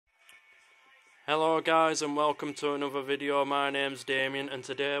Hello guys and welcome to another video. My name's Damien and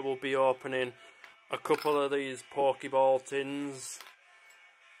today we'll be opening a couple of these Pokeball tins.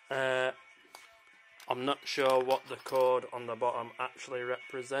 I'm not sure what the code on the bottom actually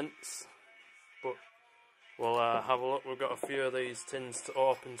represents, but we'll have a look. We've got a few of these tins to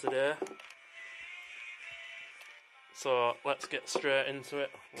open today. So let's get straight into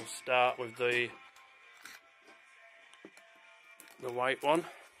it. We'll start with the white one.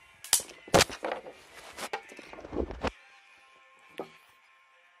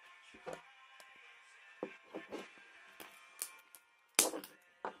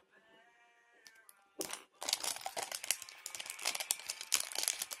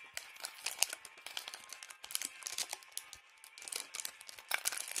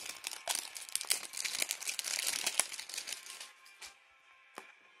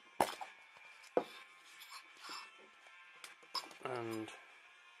 And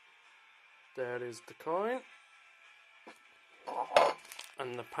there is the coin,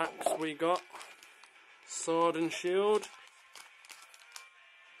 and the packs we got: Sword and Shield,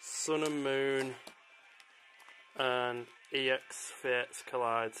 Sun and Moon, and EX Fates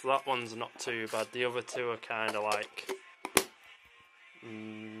Collide. So that one's not too bad. The other two are kind of like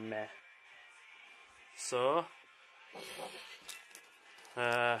meh. So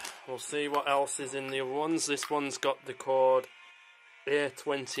we'll see what else is in the other ones. This one's got the code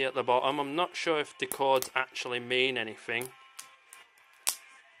A20 at the bottom. I'm not sure if the codes actually mean anything.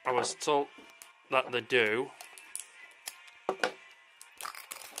 I was told that they do,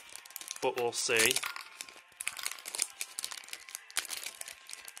 but we'll see.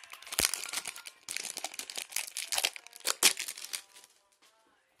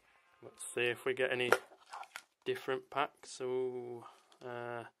 Let's see if we get any different packs. So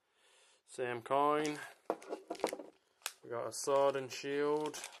same coin. We got a Sword and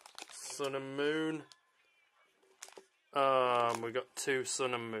Shield, Sun and Moon. We got two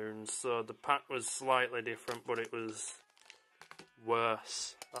Sun and Moons, so the pack was slightly different, but it was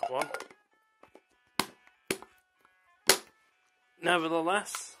worse, that one.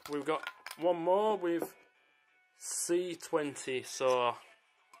 Nevertheless, we've got one more with C20, so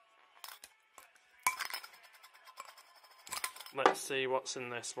let's see what's in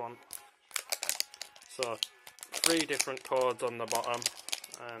this one. So 3 different codes on the bottom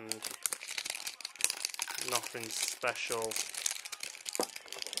and nothing special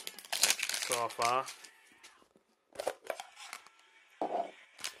so far.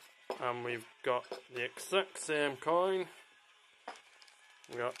 And we've got the exact same coin.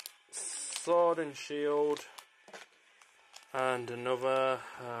 We got Sword and Shield and another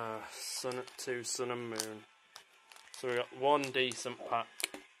two Sun and Moon. So we got one decent pack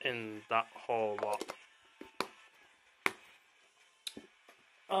in that whole lot.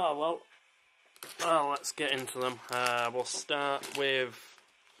 Oh well, let's get into them. We'll start with,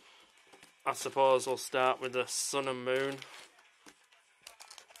 I suppose we'll start with the Sun and Moon,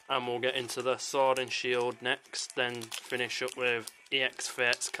 and we'll get into the Sword and Shield next, then finish up with EX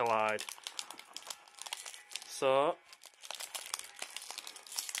Fates Collide. So,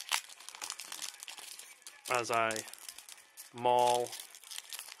 as I maul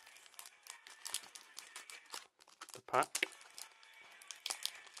the pack.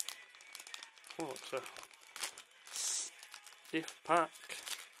 Oh, it's a stiff pack.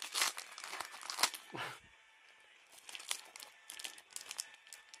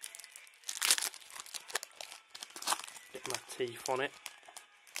 Get my teeth on it.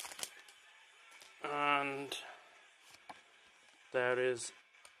 And there is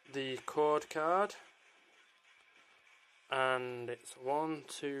the code card. And it's 1,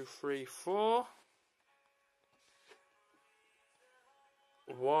 2, 3, 4.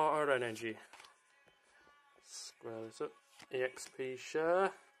 Water Energy. Square this up. EXP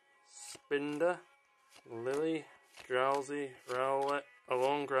Share, Spinder, Lily, Drowsy, Rowlet,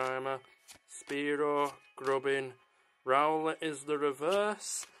 Alone Grimer, Spearow, Grubbin. Rowlet is the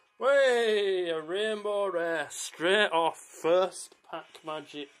reverse. Way, a Rainbow Rare straight off first pack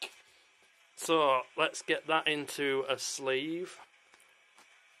magic. So let's get that into a sleeve.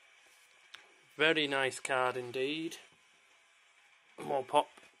 Very nice card indeed. We'll pop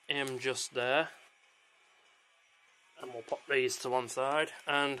him just there. And we'll pop these to one side,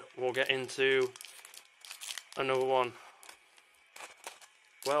 and we'll get into another one.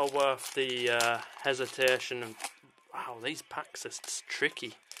 Well worth the hesitation. And wow, these packs are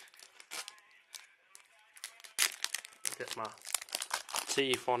tricky. Get my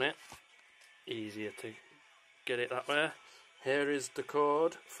teeth on it. Easier to get it that way. Here is the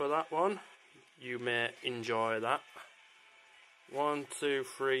code for that one. You may enjoy that. 1, 2,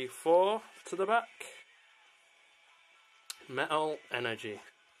 3, 4 to the back. Metal Energy.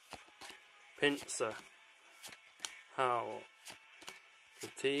 Pinsir. Howl.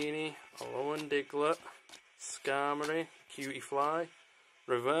 Dratini. Alolan Diglett. Skarmory. Cutiefly.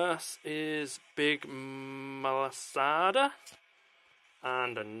 Reverse is Big Malasada.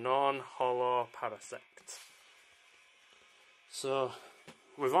 And a non-holo Parasect. So,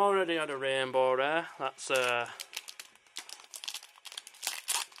 we've already had a rainbow rare. That's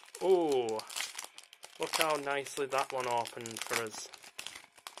oh, look how nicely that one opened for us.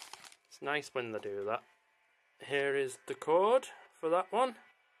 It's nice when they do that. Here is the code for that one.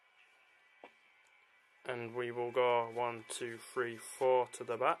 And we will go 1, 2, 3, 4 to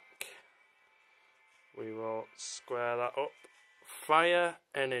the back. We will square that up. Fire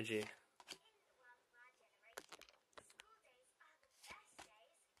Energy.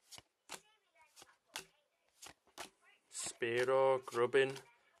 Spearow, Grubbin,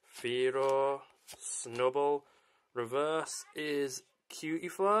 Fearow, Snubbull. Reverse is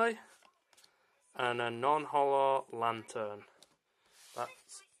Cutiefly. And a non-holo Lantern.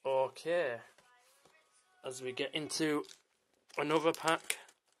 That's okay. As we get into another pack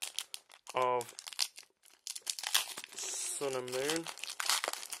of Sun and Moon.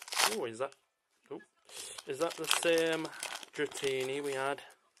 Oh, is that the same Dratini we had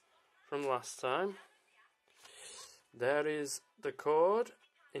from last time? There is the code.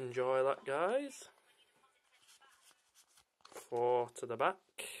 Enjoy that, guys. 4 to the back.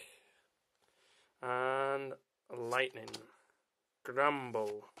 And Lightning.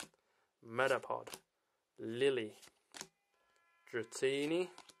 Gramble. Metapod. Lily. Dratini.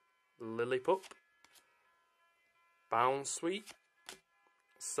 Lillipup. Bounsweet.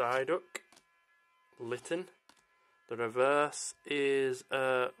 Psyduck. Litten. The reverse is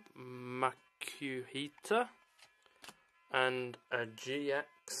a Makuhita. And a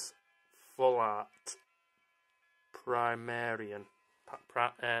GX Full Art Primarian.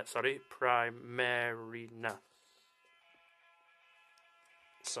 Primarina.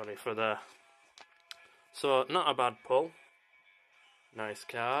 Sorry for the... So, not a bad pull. Nice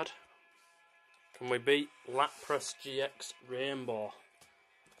card. Can we beat Lapras GX Rainbow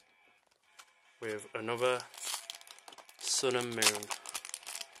with another Sun and Moon?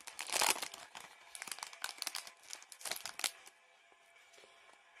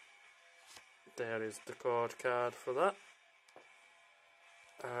 There is the code card for that.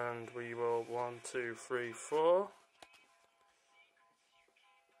 And we will 1, 2, 3, 4.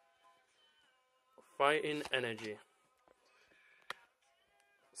 Fighting Energy.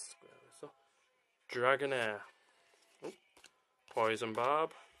 Square this up. Dragonair. Oh. Poison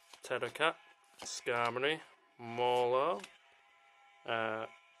Barb. Terracat. Skarmory. Molo.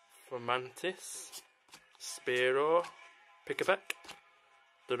 Fomantis. Spearow. Pick-a-Peck.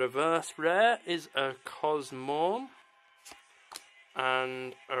 The reverse rare is a Cosmorn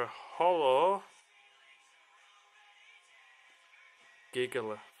and a holo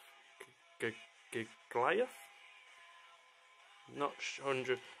Gigaliff. Not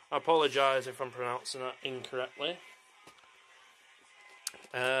 100. I apologise if I'm pronouncing that incorrectly.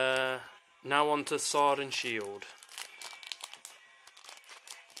 Now on to Sword and Shield.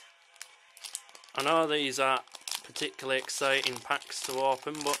 I know these are particularly exciting packs to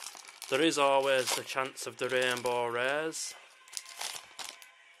open, but there is always the chance of the rainbow rares.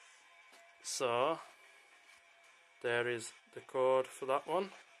 So there is the code for that one.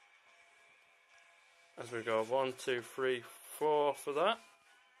 As we go 1, 2, 3, 4 for that.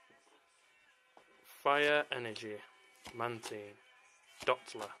 Fire Energy, Mantine,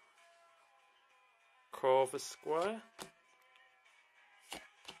 Dottler, Corvisquire,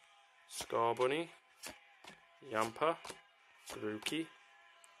 Scorbunny, Yamper, Grookey.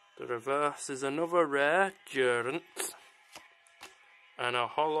 The reverse is another rare, Durant, and a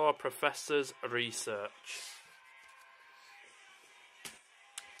holo Professor's Research.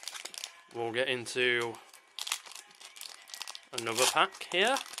 We'll get into another pack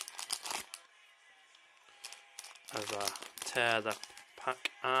here as I tear the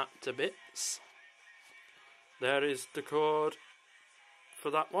pack art to bits. There is the code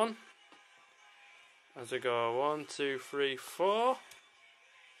for that one. As we go 1, 2, 3, 4,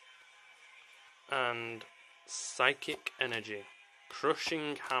 and Psychic Energy,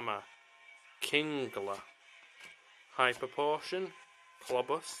 Crushing Hammer, Kingler, Hyper Potion,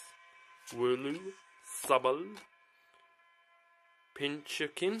 Clobus, Wooloo, Subble,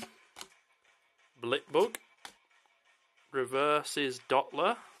 Pinchukin, Blipbug, reverse is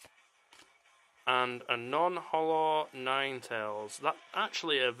Dottler, and a non-holo Ninetales. That's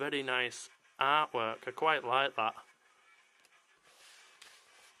actually a very nice artwork. I quite like that.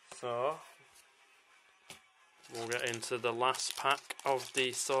 So we'll get into the last pack of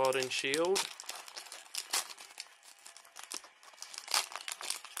the Sword and Shield.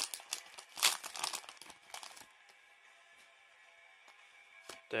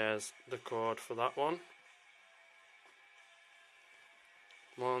 There's the code for that one.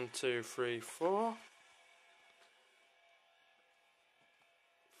 1, 2, 3, 4.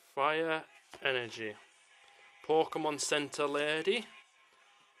 Fire Energy. Pokemon Center Lady.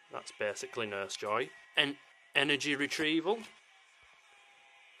 That's basically Nurse Joy. Energy Retrieval.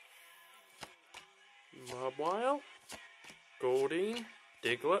 Mobile. Goldeen.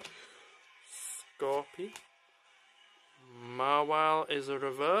 Diglett. Scorpy. Mawile is a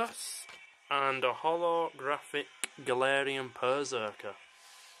reverse. And a holographic Galarian Berserker.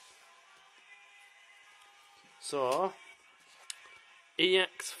 So,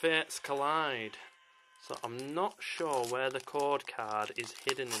 EX Fates Collide. So I'm not sure where the code card is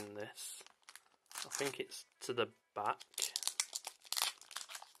hidden in this. I think it's to the back.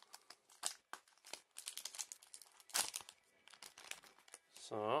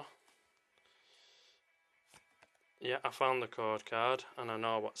 So, yeah, I found the code card and I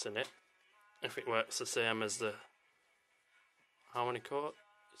know what's in it. If it works the same as the... How many code?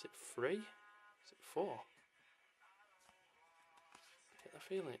 Is it 3? Is it 4? I get the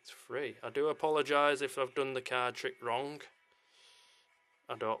feeling it's 3. I do apologise if I've done the card trick wrong.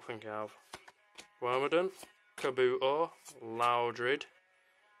 I don't think I have. Wormadon, Kabuto, Loudred,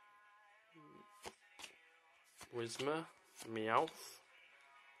 Whismur, Meowth,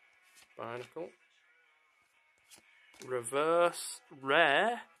 Binacle. Reverse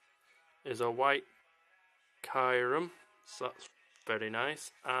rare is a white Kyurem, so that's very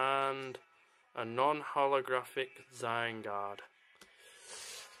nice, and a non-holographic Zygarde.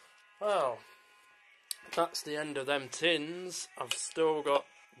 Well, that's the end of them tins. I've still got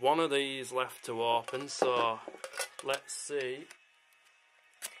one of these left to open, so let's see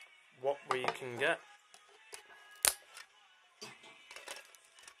what we can get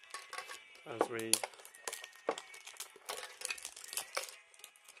as we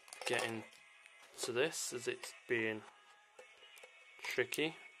get into this, as it's being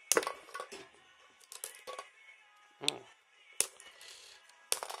tricky.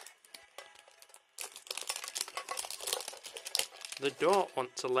 They don't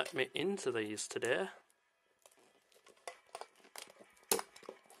want to let me into these today.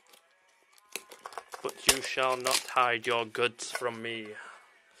 But you shall not hide your goods from me.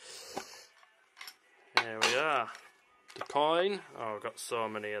 Here we are. The coin. Oh, I've got so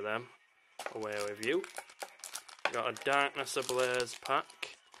many of them. Away with you. Got a Darkness Ablaze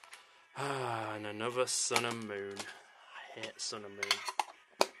pack. And another Sun and Moon. I hate Sun and Moon.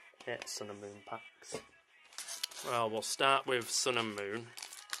 Hate Sun and Moon packs. Well, we'll start with Sun and Moon,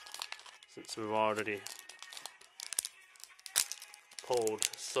 since we've already pulled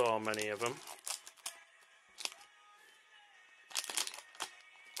so many of them.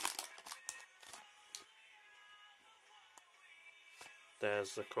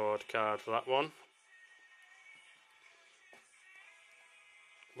 There's the code card for that one.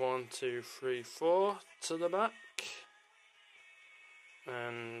 1, 2, 3, 4 to the back.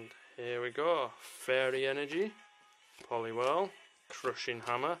 And here we go. Fairy Energy, Poliwhirl, Crushing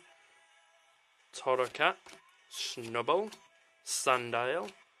Hammer, Torracat, Snubbull,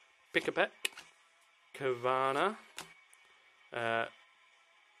 Sandile, Pick-a-Peck, Kavana,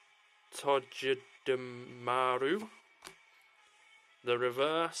 Togedemaru. The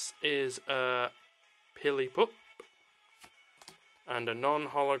reverse is a Pilipup and a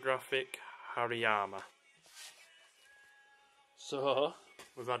non-holographic Hariyama. So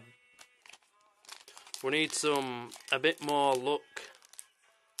we need a bit more luck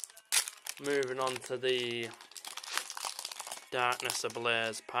moving on to the Darkness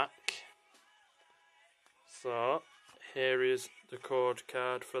Ablaze pack. So here is the code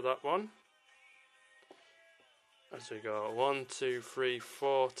card for that one. As we go 1, 2, 3,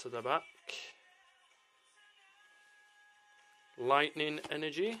 4 to the back. Lightning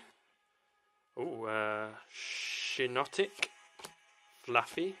Energy. Ooh, Shinotic,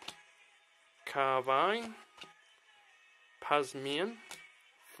 Fluffy, Carvine, Pasmian,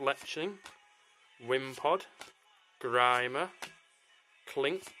 Fletchling, Wimpod, Grimer,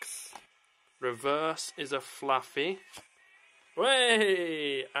 Clinks. Reverse is a Fluffy.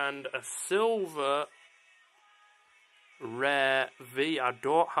 Way! And a silver rare V. I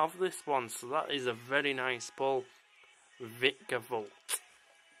don't have this one, so that is a very nice pull. Vikavolt.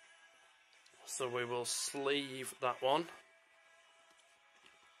 So we will sleeve that one.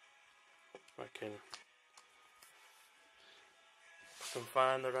 If I can can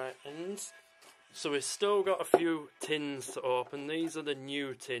find the right ends. So we've still got a few tins to open. These are the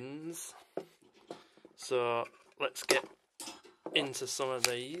new tins. So let's get into some of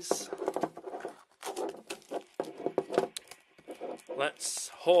these. Let's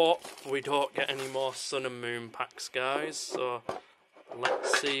hope we don't get any more Sun and Moon packs, guys. So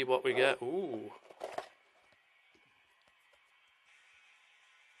let's see what we get. Ooh.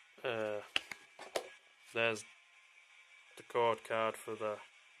 There's the code card for the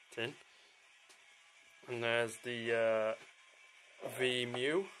tin. And there's the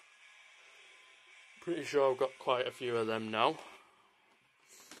VMU. Pretty sure I've got quite a few of them now.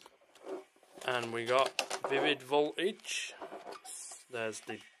 And we got Vivid Voltage. There's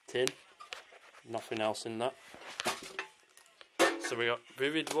the tin. Nothing else in that. So we got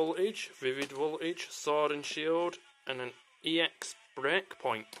Vivid Voltage, Sword and Shield, and an EX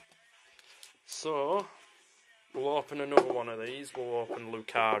Breakpoint. So we'll open another one of these. We'll open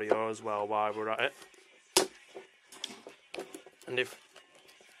Lucario as well while we're at it. And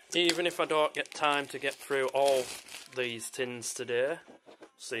even if I don't get time to get through all these tins today,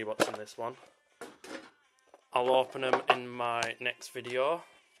 see what's in this one, I'll open them in my next video.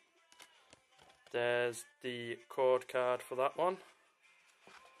 There's the code card for that one.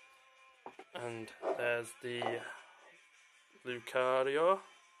 And there's the Lucario.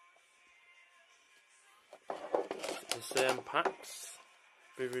 The same packs.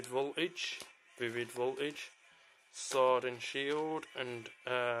 Vivid Voltage, Sword and Shield, and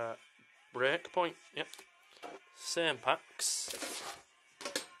Breakpoint. Yep, same packs.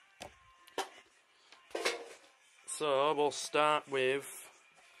 So we'll start with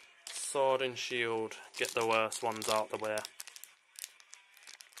Sword and Shield. Get the worst ones out the way.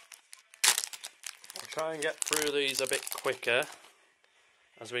 I'll try and get through these a bit quicker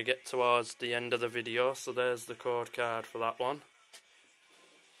as we get towards the end of the video. So there's the code card for that one.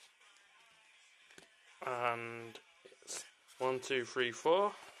 And it's 1, 2, 3, 4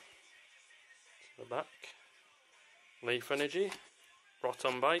 to the back. Leaf Energy,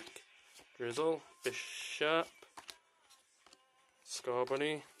 Rotom Bike, Drizzle, Bisharp,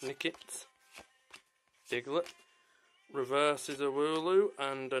 Scorbunny, Nickit, Diglett, reverse is a Wooloo,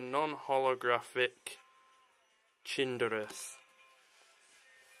 and a non-holographic Cinderace.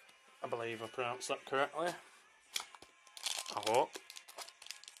 I believe I pronounced that correctly. I hope.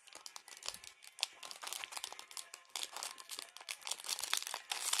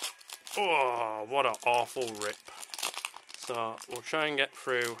 Oh, what an awful rip. So we'll try and get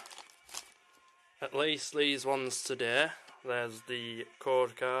through at least these ones today. There's the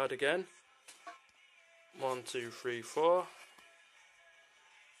code card again. 1, 2, 3, 4.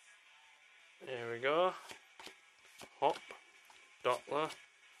 Here we go. Hop, Dottler,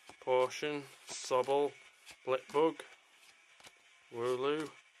 Potion, Sobble, Blipbug, Wooloo,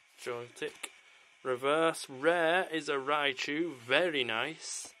 Joltik. Reverse rare is a Raichu, very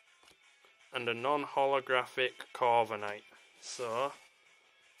nice. And a non-holographic Corviknight. So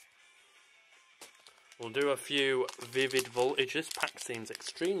we'll do a few Vivid Voltage. This pack seems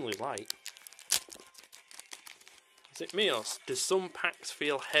extremely light. Is it me or do some packs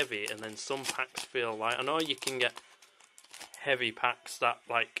feel heavy and then some packs feel light? I know you can get heavy packs that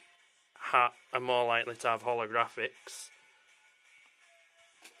like are more likely to have holographics,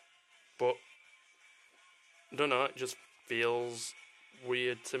 but I don't know, it just feels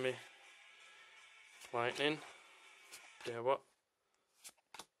weird to me. Lightning, dare what?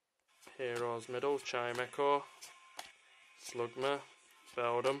 Heroes Middle, Chimecho, Slugma,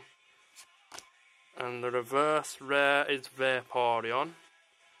 Beldum, and the reverse rare is Vaporeon,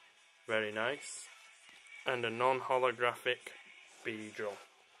 very nice, and a non-holographic Beedrill.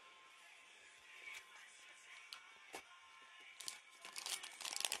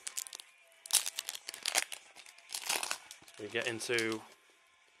 We get into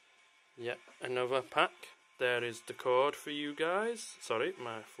yet another pack. There is the code for you guys. Sorry,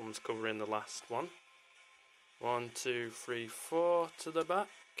 my thumb's covering the last one. 1, 2, 3, 4 to the back.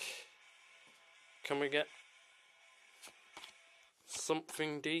 Can we get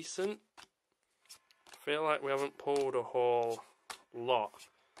something decent? I feel like we haven't pulled a whole lot.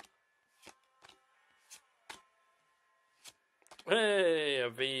 Hey, a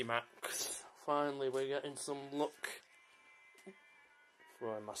VMAX. Finally we're getting some luck.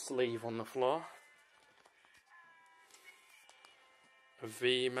 Throwing my sleeve on the floor. A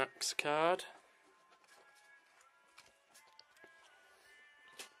VMAX card.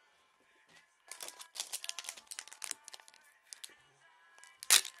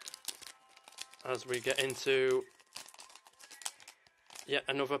 As we get into yet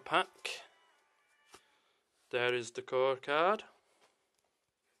another pack, there is the code card.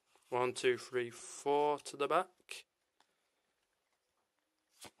 1, 2, 3, 4 to the back.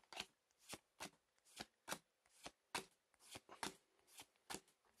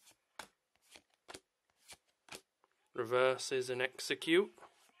 Reverse is an Execute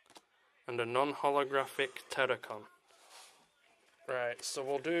and a non-holographic Terracon. Right, so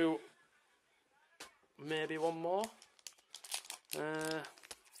we'll do maybe one more.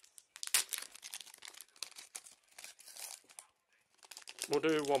 We'll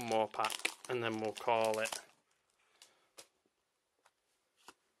do one more pack and then we'll call it.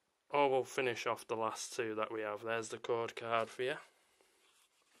 Or we'll finish off the last two that we have. There's the code card for you.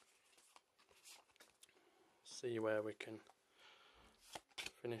 See where we can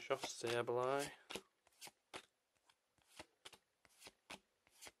finish off. Sableye,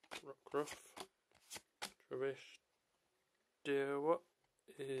 Rockruff, Trubbish, Deerwood,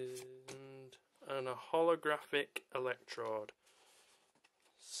 and a holographic Electrode.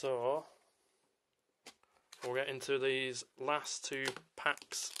 So we'll get into these last two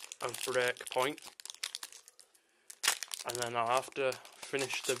packs of Breakpoint, and then I'll have to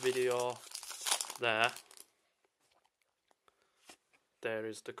finish the video there. There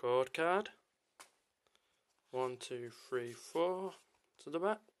is the code card. 1, 2, 3, 4 to the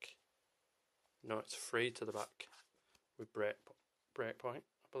back. No, it's 3 to the back with Breakpoint,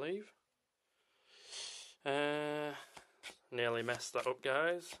 I believe. Nearly messed that up,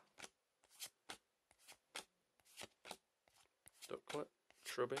 guys. Ducklet,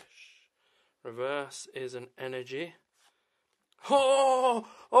 Trubbish. Reverse is an Energy. Oh!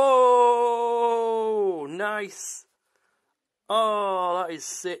 Oh! Nice! Oh, that is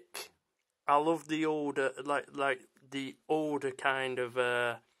sick. I love the older, like the older kind of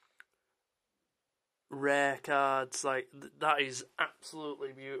rare cards. Like that is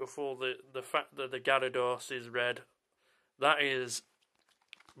absolutely beautiful. The fact that the Gyarados is red, that is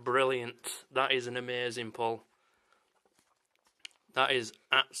brilliant. That is an amazing pull. That is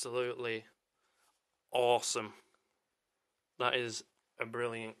absolutely awesome. That is a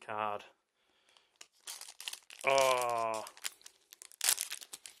brilliant card. Oh.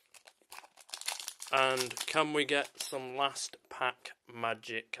 And can we get some last pack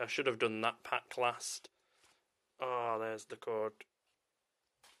magic? I should have done that pack last. Oh, there's the code.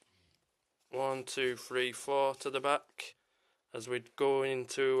 1, 2, 3, 4 to the back. As we go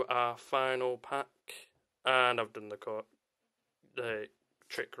into our final pack. And I've done the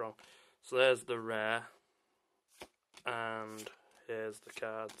trick wrong. So there's the rare. And here's the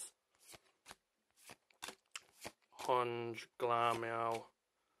cards. Honge, Glameow,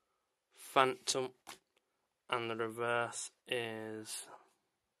 Phantom, and the reverse is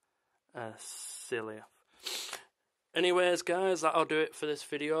a Silly. Anyways, guys, that'll do it for this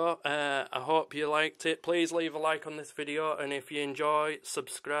video. I hope you liked it. Please leave a like on this video, and if you enjoy,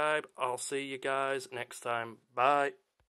 subscribe. I'll see you guys next time. Bye.